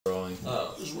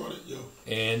Let's run it, yo.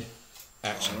 And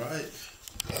action. All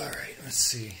right, let's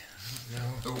see. No.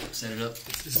 Oh, set it up.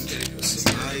 This is gonna go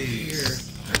somewhere here.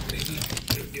 Maybe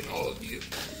get all of you.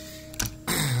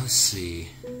 Let's see.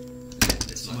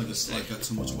 Somebody just like got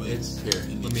too much weight. Here,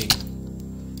 let me.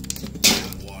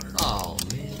 Water. Oh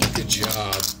man, good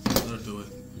job. Let her do it.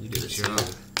 You did a job.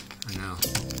 I know.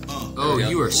 Oh,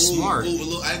 you are smart. Ooh, a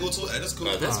little angle to it. Hey, that's cool.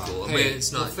 Oh, that's cool. Hey, But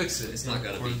it's not. we'll fix it. It's not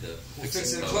gotta be the. We'll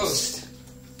fix it close.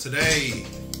 Today,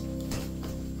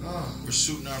 we're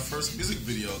shooting our first music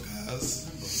video, guys.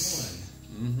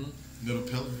 Middle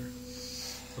Pillar.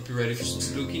 Hope you're ready for some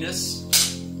spookiness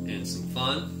and some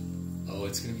fun. Oh,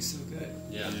 it's gonna be so good.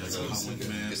 Yeah, I know it's it's good, good,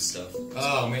 man. good stuff.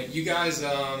 Oh man, you guys,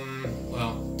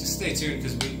 well, just stay tuned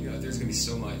because there's gonna be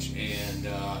so much, and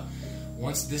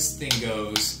once this thing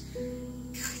goes, God,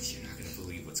 you're not gonna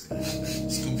believe what's gonna happen.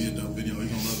 It's gonna be a dope video. You're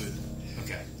gonna love it.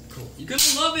 Okay, cool. You're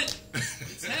gonna love it.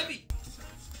 It's heavy.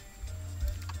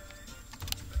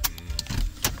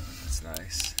 That's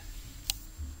nice.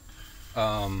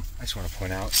 I just want to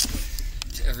point out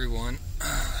to everyone,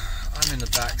 I'm in the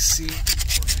back seat.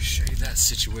 We're gonna show you that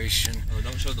situation. Oh,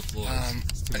 don't show the floors.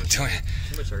 It's too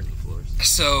much art in the floors.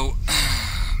 So,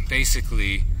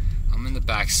 basically, I'm in the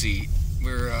back seat.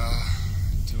 We're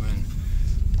doing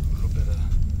a little bit of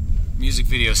music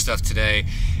video stuff today,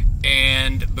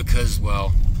 and because,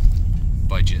 well,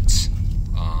 budgets.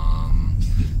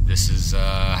 This is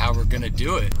how we're gonna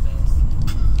do it.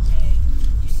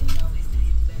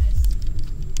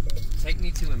 Take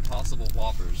me to Impossible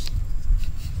Whoppers.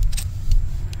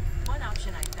 One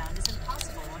option I found is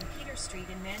Impossible on Peter Street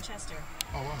in Manchester.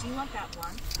 Oh, wow. Do you want that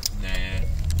one? Nah.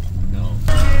 No.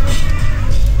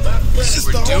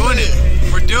 We're doing it.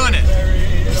 We're doing it.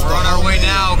 We're on our way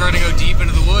now. We're gonna go deep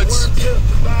into the woods,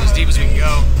 as deep as we can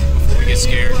go before we get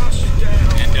scared.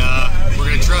 And we're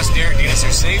gonna trust Derek to get us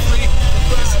there safely.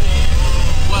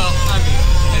 Well, I mean,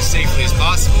 as safely as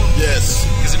possible. Yes.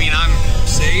 Because I mean, I'm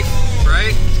safe,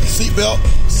 right? Seatbelt.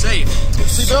 Safe.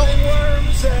 Seatbelt.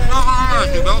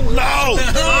 Seatbelt. No.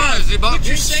 Seatbelt.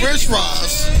 French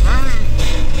fries.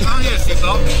 Oh yeah,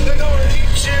 seatbelt.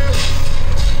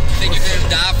 Think you're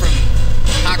gonna die from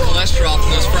high cholesterol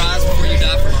from those fries before you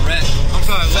die from a wreck? I'm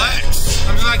sorry, what?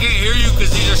 I'm sorry, I can't hear you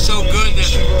because these are so good that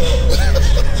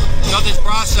nothing's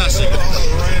processing.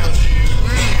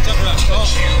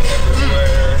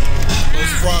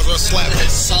 Those fries are slapping.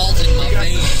 There's salt in my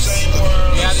veins.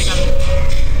 Yeah, I think I'm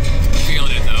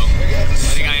feeling it though. I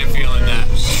think I am feeling that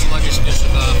sluggishness of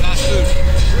fast food.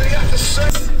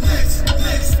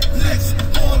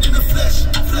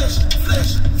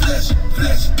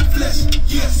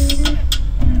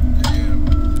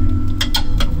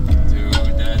 Dude,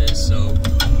 that is so.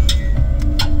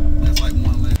 That's like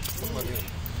one leg.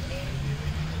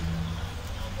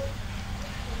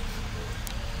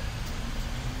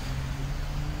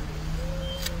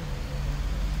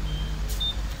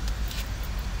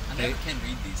 I never can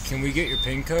read these. Can we get your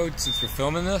PIN code since we're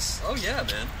filming this? Oh yeah,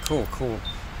 man. Cool, cool.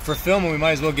 For filming, we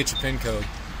might as well get your PIN code.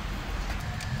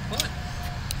 What?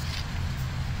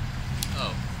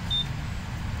 Oh.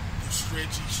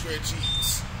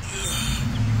 Stretchies.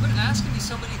 Quit asking me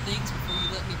so many things before you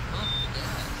let me pump the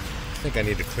gas. I think I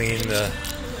need to clean the...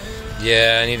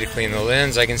 Yeah, I need to clean the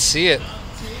lens. I can see it.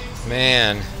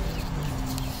 Man.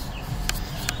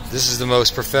 This is the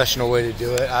most professional way to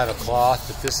do it. I have a cloth,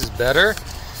 but this is better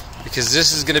because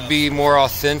this is going to be more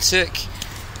authentic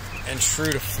and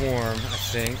true to form, I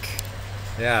think.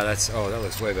 Yeah, that's... Oh, that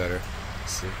looks way better.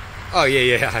 Let's see. Oh,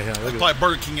 yeah, I know. It's like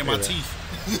Burger King in my teeth.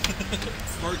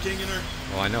 Burger King in there?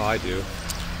 Oh, I know I do.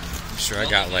 I'm sure I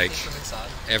got, like,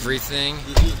 everything.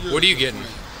 You're What are you getting?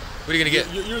 What are you going to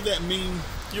get? You're that meme.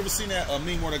 You ever seen that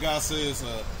meme where the guy says,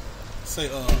 for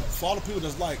all the people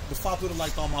that's like, the 5 people that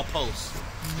liked all my posts.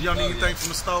 Do y'all need anything from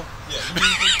the store? Yeah.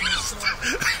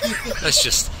 That's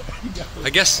just... I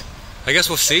guess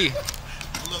we'll see.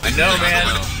 I know, man.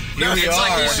 Here we It's are.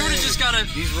 like you sort of just gotta.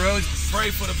 These roads... Pray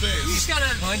for the best. You just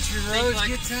gotta. Punch your think roads like,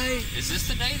 get tight. Is this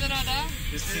the day that I die?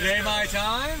 Is today my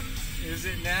time? Is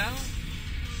it now?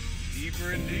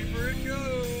 Deeper and deeper it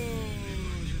goes.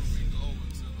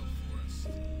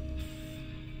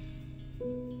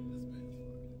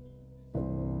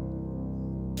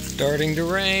 Starting to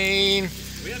rain.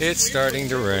 It's starting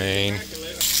to rain.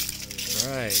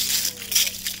 Alright.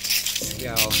 See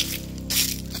how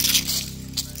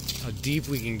deep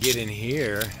we can get in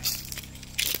here.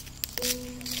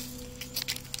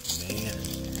 Man.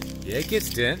 Yeah, it gets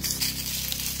dense.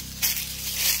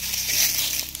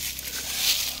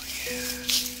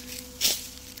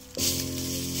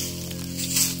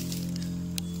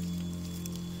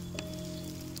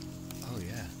 Oh,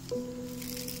 yeah.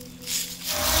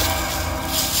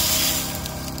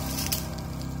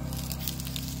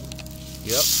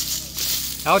 Yep.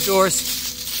 Outdoors.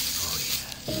 Oh,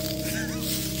 yeah.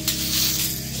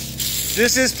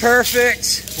 This is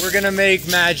perfect. We're gonna make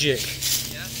magic.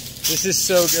 Yeah. This is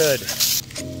so good.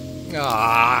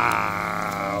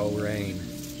 Ah, rain.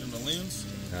 In the lens?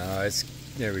 Oh,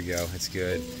 there we go. It's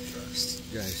good.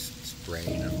 Guys, it's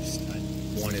rain. I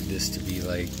wanted this to be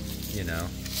like, you know,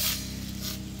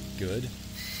 good.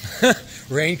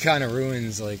 Rain kind of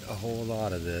ruins like a whole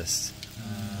lot of this.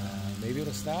 Maybe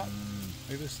it'll stop.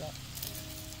 Maybe it'll stop.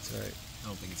 It's alright. I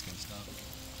don't think it's gonna stop.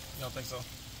 You don't think so?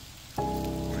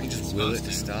 Or you just will it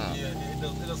to stop. Yeah, it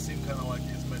does seem kind of like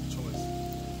it's made a choice.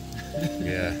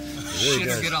 Yeah, it really Shit,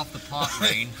 does. get off the pot,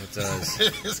 Rain. It does.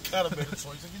 It's kind of made a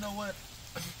choice. You know what?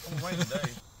 I'm rainy day.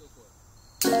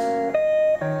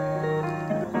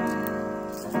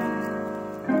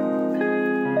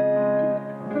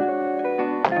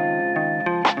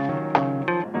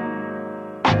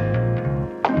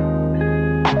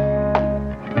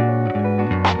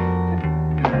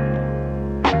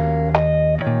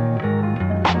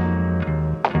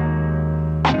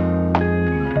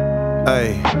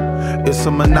 Hey, it's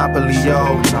a monopoly,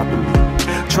 yo.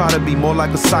 Try to be more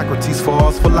like a Socrates for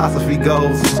as philosophy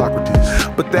goes. Socrates.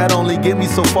 But that only get me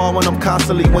so far when I'm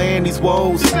constantly weighing these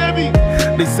woes.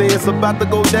 They say it's about to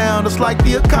go down, it's like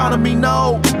the economy,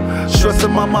 no.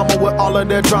 Stressing my mama with all of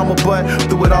that drama, but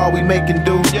through it all we making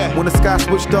do. When the sky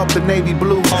switched up to navy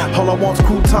blue, all I want's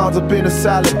croutons up in a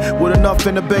salad, with enough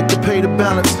in the bank to pay the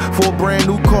balance for a brand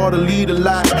new car to lead a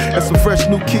lot, and some fresh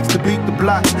new kicks to beat the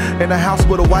block, and a house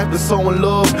with a wife that's so in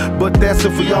love. But that's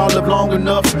if we all live long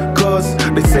enough, cause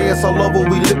they say it's all over,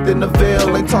 we lived in the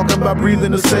veil. Ain't talking about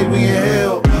breathing to say we in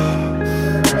hell.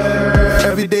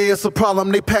 Every day it's a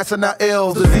problem, they passing out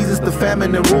L's. Diseases, the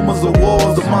famine, and rumors of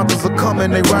wars. The monsters are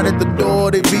coming, they right at the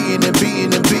door. They beating and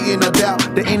beating and beating. I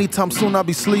doubt that anytime soon I'll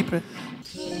be sleeping.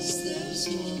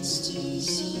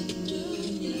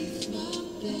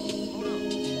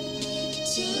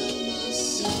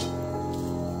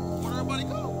 Where'd everybody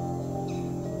go?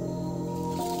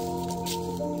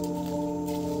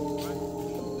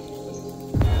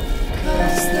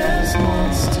 There's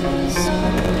monsters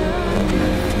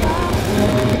underneath my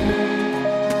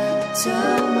bed.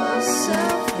 Tell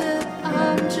myself that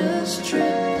I'm just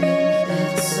tripping.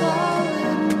 It's all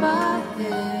in my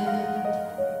head.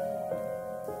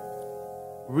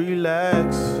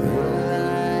 Relax,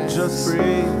 just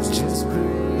breathe.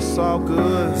 It's all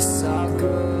good.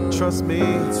 Trust me.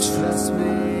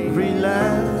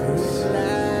 Relax,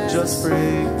 just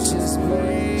breathe. It's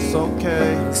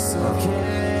okay.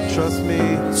 Trust me.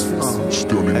 Hey,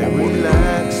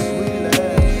 relax,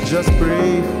 just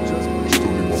breathe.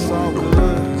 It's all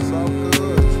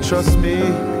good. Trust me.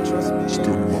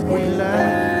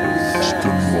 Relax,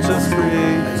 just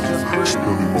breathe.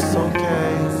 It's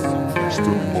okay.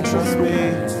 Trust me.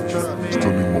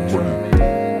 Still need my money.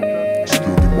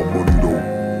 Still need my money though.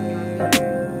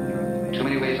 Too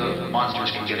many ways those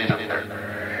monsters can get in up there.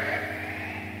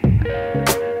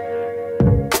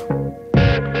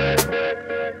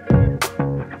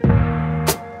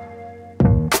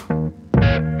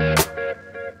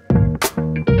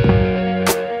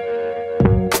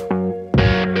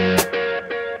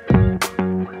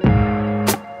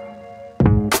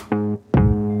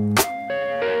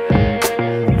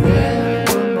 There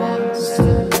were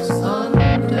monsters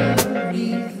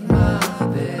underneath my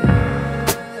bed.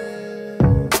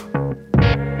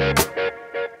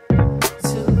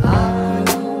 Till I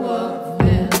grew up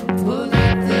and put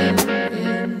them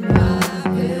in my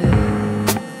head.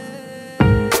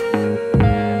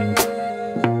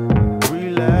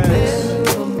 Relax,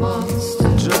 There were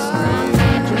monsters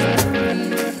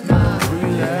underneath my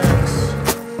relax,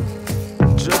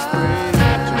 just breathe.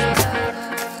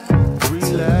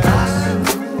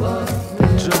 Relax,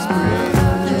 just breathe.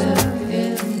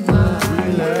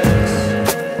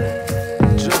 Relax,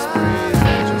 just breathe.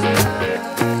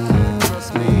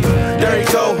 Trust me. There you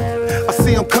go. I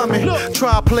see him coming.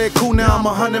 Try to play it cool, now I'm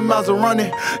 100 miles a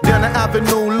running. Down the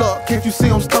avenue, look, can't you see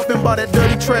him stuffing by that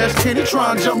dirty trash can? He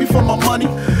try and jump me for my money.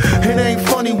 It ain't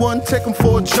funny, wouldn't take him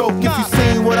for a joke. If you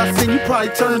seen what I seen, you probably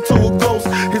turn into a ghost.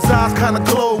 His eyes kinda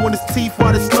glow when his teeth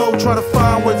white as snow. Try to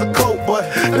find ways to cope, but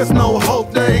there's no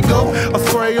hope. There you go, I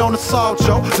spray on the salt,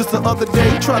 yo. Just the other day,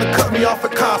 he tried to cut me off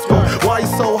at Costco. Why you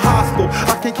so hostile?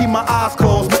 I can't keep my eyes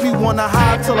closed. Make me wanna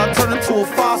hide till I turn into a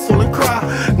fossil and cry.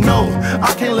 No,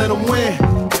 I can't let him win.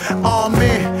 Oh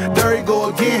man, there he go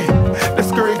again. That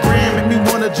scary grin make me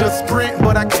wanna just sprint,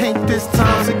 but I can't this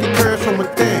time. Seek the courage from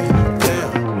within.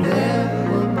 Damn. There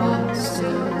were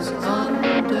monsters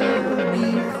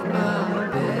underneath my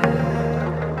bed.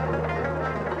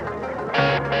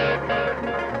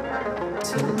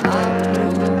 Till I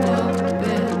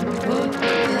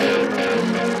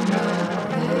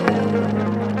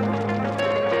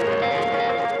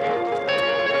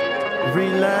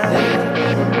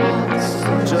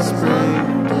Just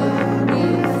breathe.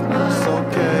 It's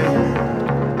okay.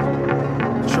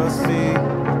 Trust me.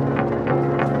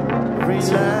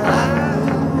 Relax.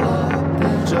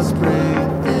 Just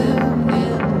breathe.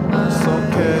 It's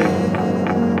okay.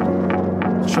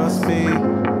 Trust me.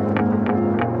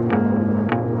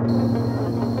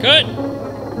 Good.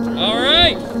 All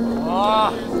right.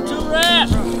 2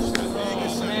 wraps.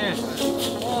 Man.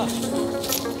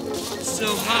 It's so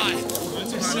hot.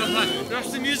 It's so hot.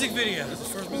 That's the music video. That's the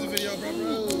first music video, bro.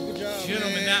 Good job,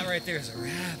 Gentlemen, man. that right there is a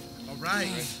wrap. All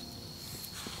right.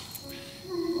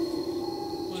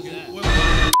 Look at that.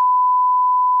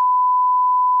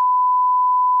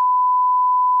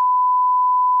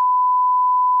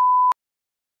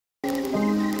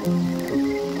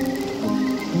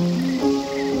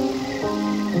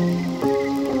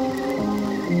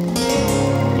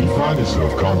 You find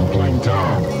yourself contemplating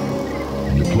time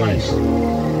and your place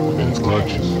in its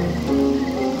clutches.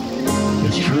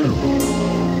 It's true.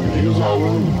 It heals all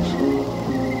wounds.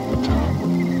 But time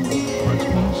makes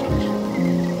monsters.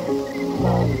 For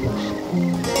all of us.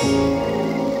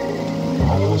 For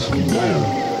all of us who dare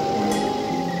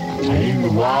to tame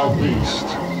the wild beast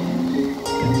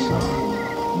inside.